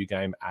his debut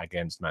game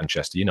against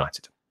Manchester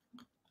United.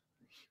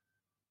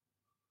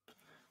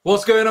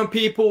 What's going on,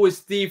 people? It's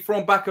Steve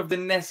from Back of the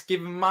Nest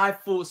giving my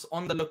thoughts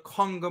on the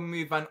Lokonga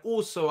move, and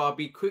also I'll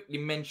be quickly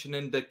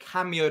mentioning the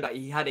cameo that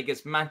he had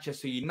against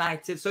Manchester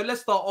United. So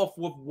let's start off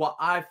with what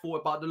I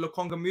thought about the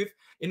Lokonga move.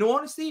 In all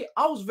honesty,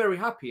 I was very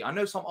happy. I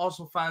know some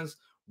Arsenal fans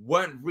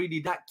weren't really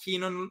that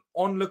keen on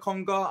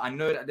Lokonga. I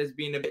know that there's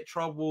been a bit of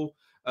trouble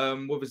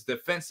with his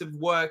defensive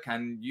work,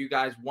 and you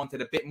guys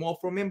wanted a bit more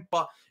from him.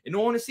 But in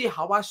all honesty,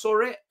 how I saw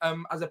it,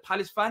 as a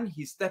Palace fan,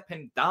 he's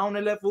stepping down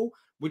a level,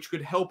 which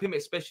could help him,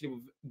 especially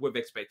with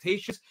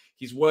expectations.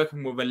 He's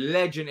working with a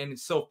legend in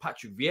itself,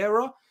 Patrick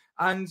Vieira,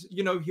 and,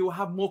 you know, he'll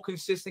have more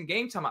consistent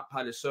game time at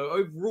Palace. So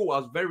overall, I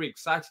was very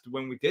excited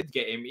when we did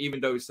get him, even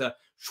though it's a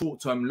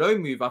short-term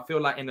loan move. I feel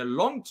like in the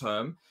long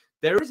term,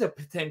 there is a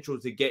potential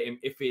to get him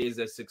if it is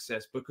a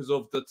success because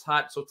of the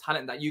types of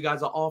talent that you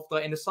guys are after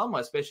in the summer,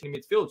 especially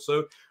midfield.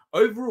 So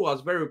overall, I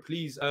was very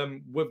pleased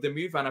with the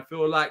move, and I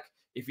feel like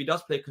if he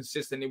does play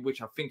consistently,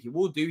 which I think he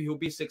will do, he'll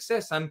be a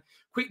success. And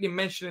quickly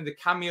mentioning the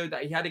cameo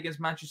that he had against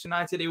Manchester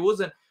United, it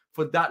wasn't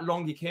for that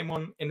long. He came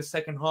on in the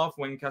second half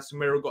when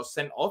Casemiro got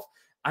sent off.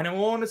 And in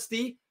all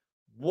honesty,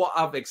 what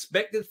I've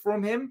expected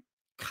from him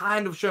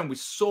kind of shown. We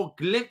saw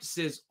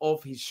glimpses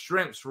of his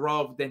strengths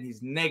rather than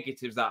his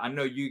negatives that I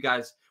know you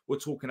guys were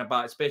talking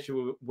about,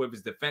 especially with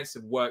his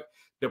defensive work.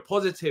 The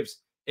positives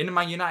in the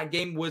Man United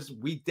game was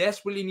we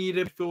desperately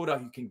needed a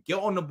midfielder who can get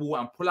on the ball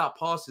and pull out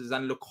passes,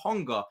 and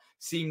Lokonga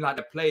seemed like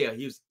the player.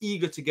 He was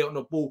eager to get on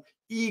the ball,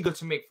 eager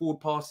to make forward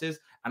passes,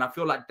 and I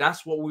feel like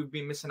that's what we've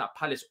been missing at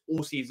Palace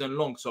all season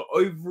long. So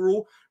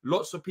overall,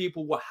 lots of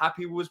people were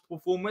happy with his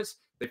performance.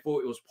 They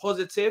thought it was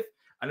positive,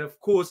 and of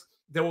course,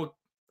 there were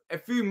a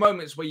few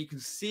moments where you can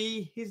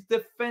see his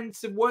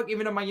defensive work,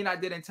 even though Man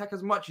United didn't attack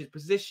as much, his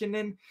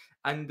positioning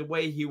and the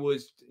way he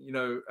was, you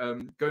know,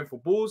 going for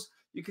balls.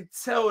 You could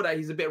tell that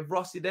he's a bit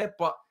rusty there.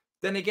 But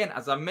then again,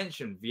 as I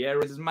mentioned,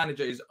 Vieira, his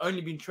manager, has only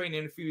been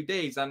training a few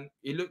days, and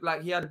it looked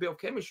like he had a bit of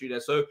chemistry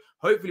there. So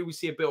hopefully we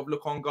see a bit of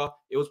Lokonga.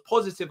 It was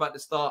positive at the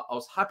start. I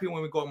was happy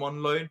when we got him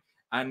on loan.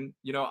 And,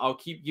 you know, I'll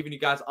keep giving you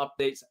guys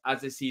updates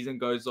as the season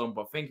goes on.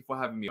 But thank you for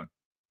having me on.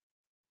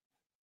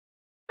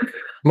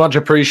 Much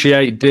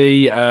appreciate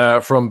D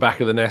from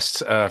Back of the Nest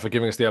for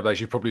giving us the updates.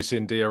 You've probably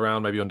seen D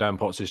around, maybe on Dan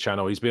Potts'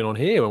 channel. He's been on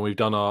here when we've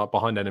done our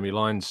Behind Enemy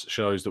Lines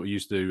shows that we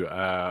used to do,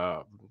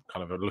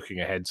 kind of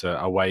looking ahead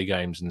to away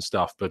games and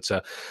stuff. But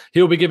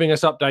he'll be giving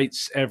us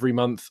updates every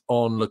month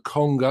on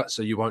Lokonga,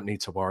 so you won't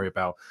need to worry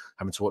about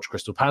having to watch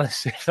Crystal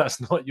Palace if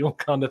that's not your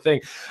kind of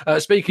thing.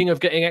 Speaking of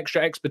getting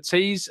extra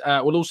expertise,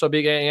 we'll also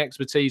be getting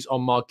expertise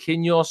on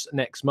Marquinhos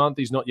next month.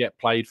 He's not yet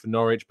played for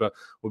Norwich, but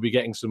we'll be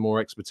getting some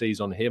more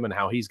expertise on him and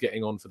how he's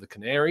getting on for the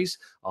Canaries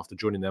after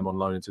joining them on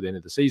loan until the end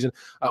of the season.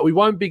 We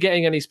won't be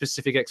getting any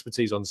specific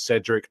expertise on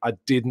Cedric. I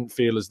didn't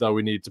feel as though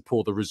we needed to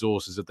pour the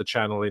resources of the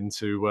channel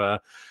into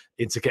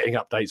getting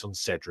updates on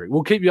Cedric.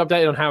 We'll keep you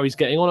updated on how he's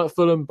getting on at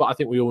Fulham, but I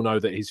think we all know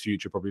that his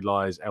future probably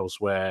lies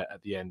elsewhere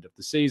at the end of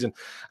the season.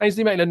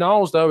 Ainsley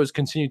Maitland-Niles, though, has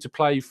continued to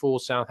play for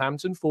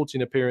Southampton,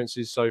 14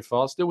 appearances so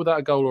far, still without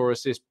a goal or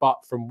assist,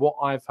 but from what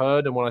I've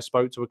heard and when I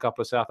spoke to a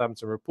couple of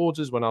Southampton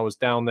reporters when I was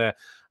down there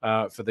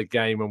for the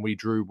game when we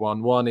drew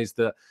 1-1, is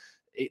that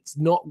it's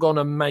not gone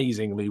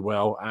amazingly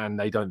well, and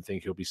they don't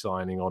think he'll be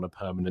signing on a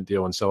permanent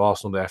deal. And so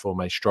Arsenal, therefore,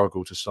 may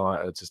struggle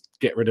to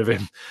get rid of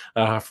him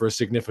for a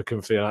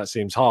significant fee. That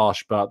seems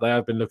harsh, but they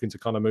have been looking to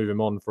kind of move him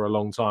on for a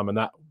long time. And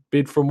that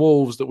bid from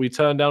Wolves that we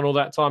turned down all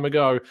that time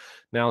ago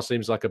now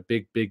seems like a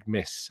big, big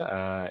miss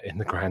in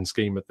the grand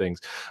scheme of things.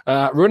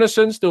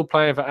 Runarsson still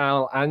playing for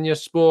Al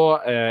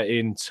Anyaspor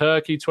in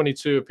Turkey,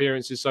 22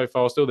 appearances so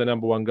far, still their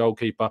 #1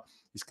 goalkeeper.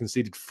 He's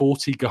conceded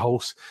 40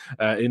 goals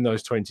in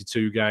those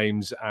 22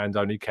 games and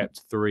only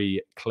kept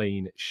 3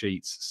 clean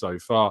sheets so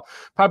far.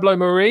 Pablo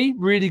Mari,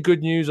 really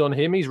good news on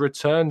him. He's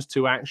returned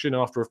to action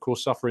after, of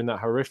course, suffering that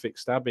horrific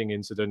stabbing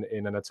incident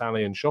in an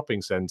Italian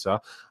shopping centre.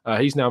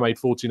 He's now made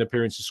 14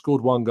 appearances,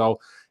 scored 1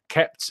 goal,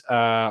 kept,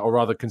 or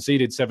rather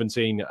conceded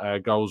 17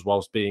 goals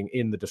whilst being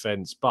in the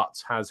defence, but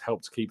has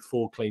helped keep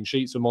 4 clean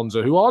sheets for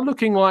Monza, who are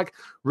looking like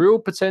real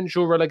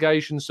potential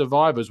relegation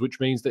survivors, which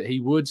means that he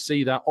would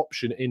see that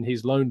option in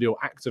his loan deal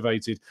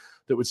activated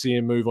that would see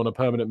him move on a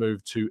permanent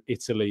move to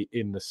Italy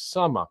in the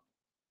summer.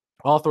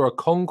 Arthur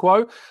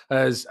Okonkwo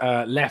has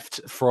left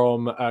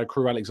from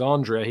Crew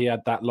Alexandria. He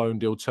had that loan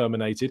deal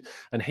terminated,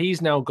 and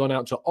he's now gone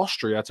out to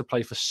Austria to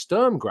play for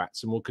Sturm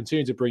Graz, and we'll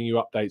continue to bring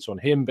you updates on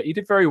him. But he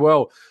did very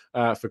well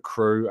for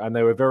Crew, and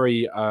they were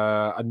very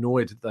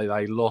annoyed that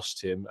they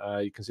lost him.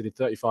 He conceded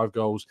 35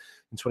 goals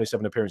in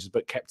 27 appearances,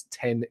 but kept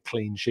 10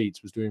 clean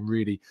sheets, was doing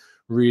really,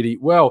 really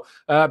well.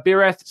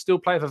 Bireth still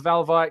playing for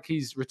Valvik.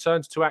 He's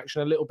returned to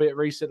action a little bit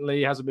recently.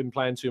 He hasn't been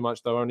playing too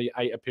much, though. Only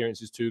 8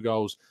 appearances, 2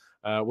 goals.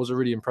 was a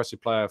really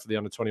impressive player for the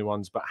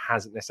under-21s, but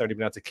hasn't necessarily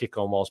been able to kick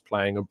on whilst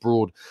playing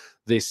abroad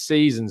this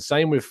season.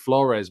 Same with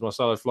Flores,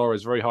 Marcelo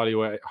Flores, very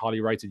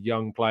highly rated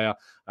young player,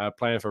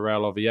 playing for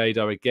Real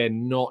Oviedo.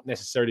 Again, not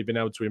necessarily been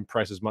able to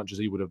impress as much as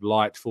he would have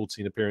liked.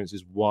 14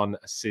 appearances, 1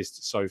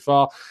 assist so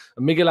far.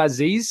 Miguel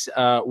Aziz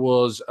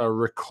was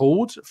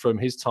recalled from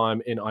his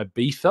time in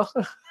Ibiza.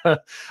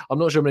 I'm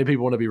not sure many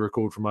people want to be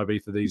recalled from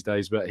Ibiza these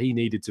days, but he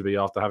needed to be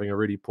after having a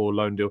really poor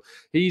loan deal.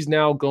 He's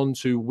now gone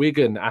to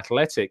Wigan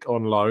Athletic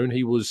on loan.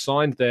 He was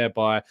signed there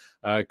by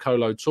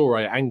Kolo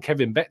Touré, and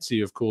Kevin Betsy,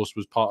 of course,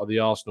 was part of the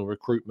Arsenal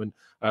recruitment.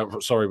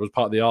 Was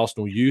part of the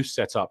Arsenal youth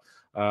setup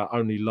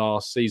only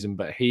last season.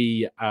 But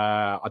he,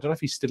 I don't know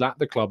if he's still at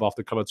the club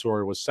after Kolo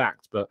Touré was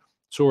sacked, but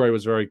Touré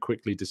was very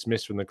quickly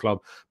dismissed from the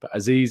club. But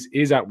Aziz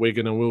is at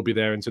Wigan and will be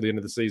there until the end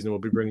of the season. We'll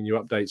be bringing you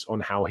updates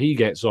on how he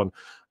gets on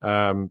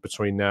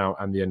between now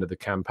and the end of the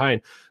campaign.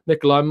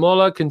 Nikolai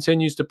Moller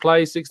continues to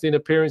play, 16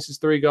 appearances,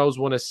 3 goals,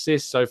 1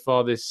 assist so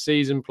far this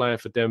season, playing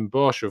for Den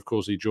Bosch. Of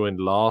course, he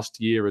joined last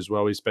year as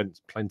well. He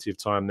spent plenty of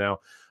time now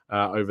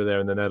over there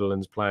in the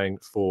Netherlands playing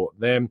for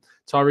them.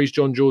 Tyrese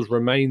John-Jules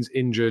remains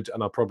injured,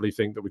 and I probably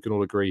think that we can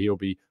all agree he'll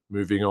be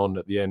moving on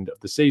at the end of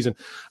the season.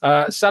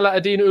 Salah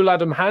Adin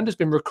Uladam Hand has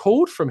been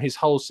recalled from his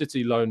Hull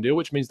City loan deal,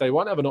 which means they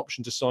won't have an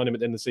option to sign him at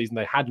the end of the season.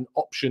 They had an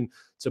option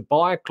to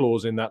buy a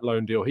clause in that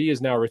loan deal. He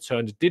is now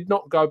returned, did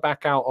not go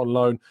back out on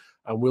loan,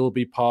 and will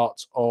be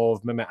part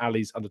of Mehmet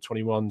Ali's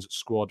under-21s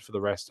squad for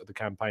the rest of the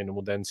campaign, and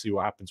we'll then see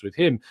what happens with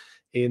him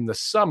in the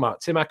summer.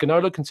 Tim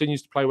Akinola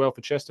continues to play well for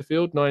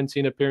Chesterfield,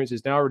 19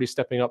 appearances now, already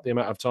stepping up the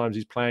amount of times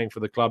he's playing for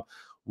the club,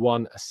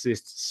 1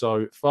 assist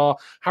so far.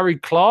 Harry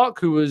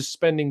Clark, who was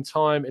spending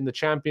time in the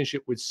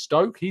Championship with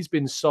Stoke, he's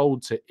been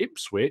sold to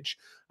Ipswich.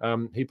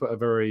 He put a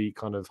very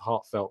kind of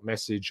heartfelt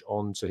message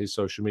onto his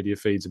social media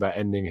feeds about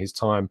ending his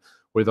time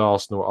with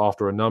Arsenal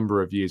after a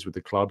number of years with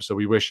the club. So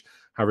we wish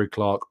Harry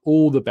Clark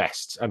all the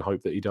best and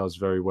hope that he does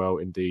very well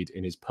indeed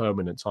in his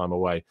permanent time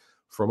away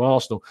from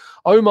Arsenal.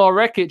 Omar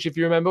Rekic, if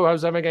you remember,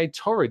 was having a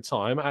torrid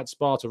time at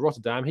Sparta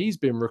Rotterdam. He's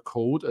been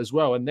recalled as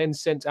well and then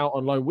sent out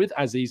on loan with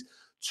Aziz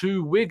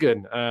to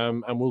Wigan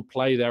and will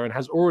play there and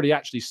has already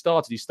actually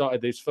started. He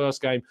started his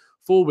first game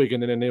for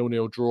Wigan in a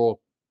 0-0 draw,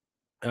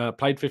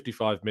 played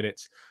 55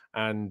 minutes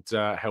and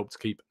helped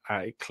keep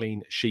a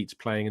clean sheet,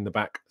 playing in the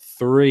back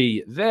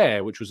 3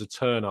 there, which was a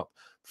turn-up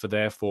for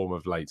their form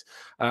of late.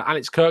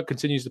 Alex Kirk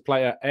continues to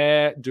play at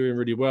Ayr, doing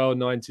really well,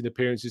 19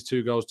 appearances,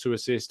 2 goals, 2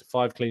 assists,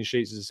 5 clean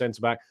sheets as a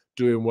centre-back,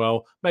 doing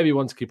well. Maybe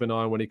one to keep an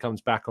eye on when he comes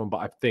back on, but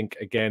I think,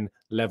 again,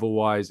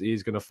 level-wise,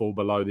 he's going to fall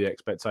below the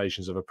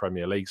expectations of a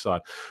Premier League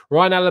side.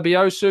 Ryan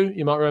Alabiosu,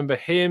 you might remember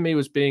him. He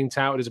was being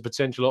touted as a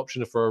potential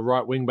option for a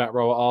right wing-back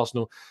role at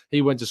Arsenal.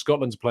 He went to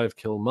Scotland to play with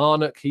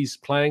Kilmarnock. He's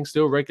playing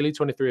still regularly,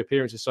 23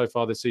 appearances so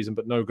far this season,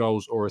 but no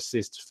goals or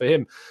assists for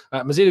him.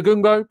 Mazida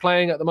Gungbo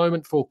playing at the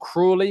moment for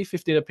Crawley,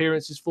 15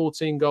 appearances,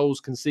 14 goals,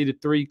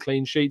 conceded 3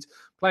 clean sheets,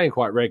 playing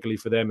quite regularly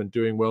for them and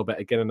doing well. But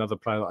again, another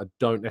player that I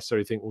don't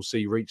necessarily think we'll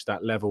see reach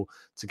that level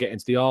to get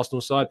into the Arsenal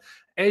side.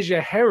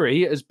 Ejah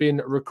Heri has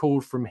been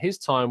recalled from his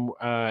time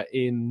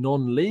in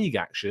non-league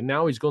action.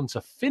 Now he's gone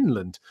to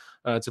Finland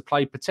to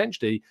play,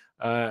 potentially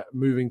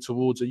moving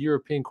towards a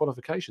European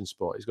qualification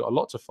spot. He's got a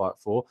lot to fight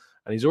for,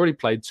 and he's already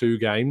played 2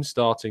 games,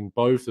 starting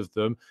both of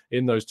them.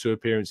 In those 2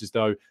 appearances,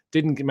 though,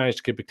 didn't manage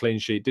to keep a clean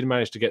sheet, didn't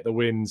manage to get the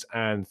wins,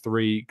 and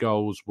 3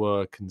 goals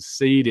were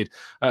conceded.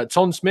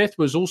 Tom Smith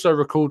was also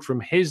recalled from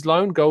his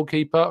loan,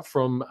 goalkeeper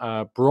from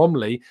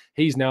Bromley.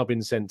 He's now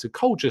been sent to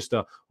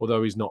Colchester,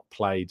 although he's not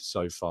played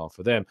so far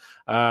for them.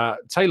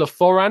 Taylor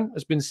Foran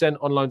has been sent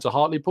on loan to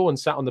Hartlepool and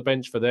sat on the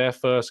bench for their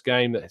first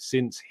game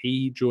since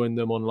he joined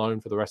them on loan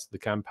for the rest of the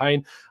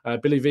campaign.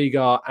 Billy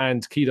Vigar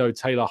and Kido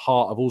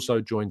Taylor-Hart have also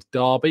joined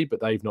Derby, but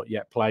they've not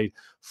yet played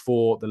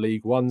for the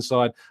League One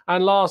side.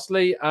 And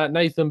lastly,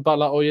 Nathan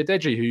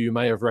Butler-Oyedeji, who you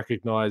may have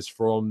recognised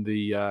from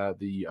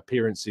the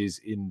appearances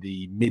in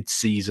the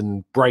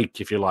mid-season break,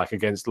 if you like,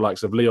 against the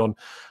likes of Lyon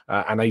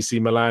and AC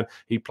Milan.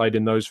 He played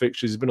in those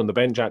fixtures. He's been on the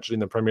bench, actually,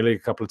 in the Premier League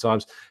a couple of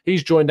times.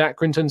 He's joined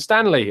Accrington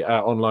Stanley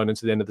on loan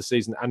until the end of the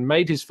season and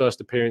made his first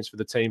appearance for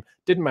the team.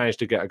 Didn't manage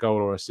to get a goal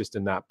or assist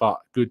in that,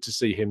 but good to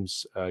see him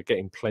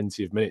getting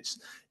plenty of minutes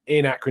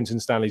in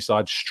Accrington Stanley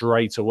side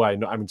straight away,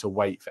 not having to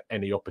wait for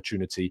any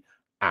opportunity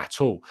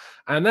at all.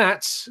 And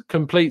that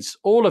completes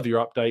all of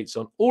your updates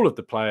on all of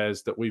the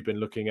players that we've been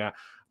looking at.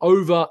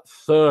 Over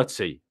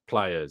 30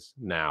 players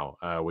now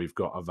we've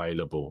got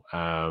available,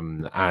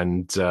 and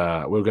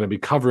we're going to be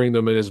covering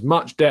them in as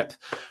much depth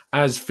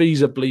as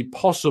feasibly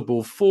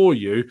possible for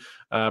you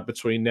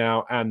between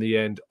now and the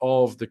end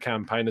of the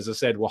campaign. As I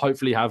said, we'll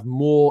hopefully have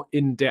more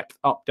in-depth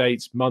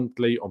updates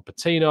monthly on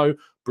Patino,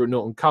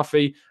 Bruno and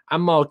Cuffy,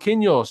 and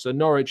Marquinhos at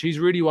Norwich. He's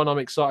really one I'm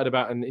excited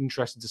about and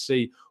interested to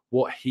see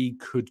what he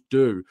could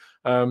do.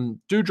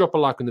 Do drop a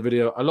like on the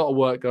video. A lot of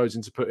work goes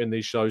into putting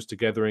these shows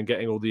together and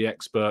getting all the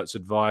experts'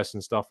 advice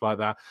and stuff like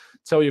that.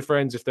 Tell your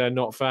friends if they're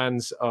not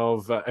fans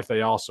of,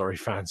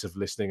 fans of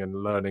listening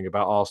and learning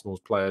about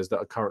Arsenal's players that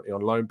are currently on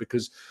loan,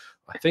 because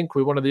I think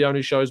we're one of the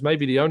only shows,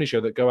 maybe the only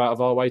show, that go out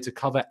of our way to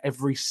cover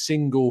every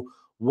single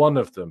one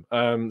of them.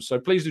 So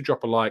please do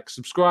drop a like,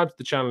 subscribe to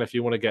the channel if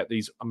you want to get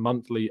these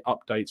monthly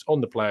updates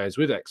on the players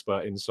with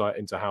expert insight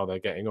into how they're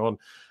getting on.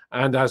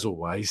 And as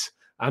always,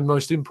 and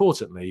most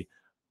importantly,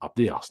 up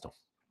the Arsenal.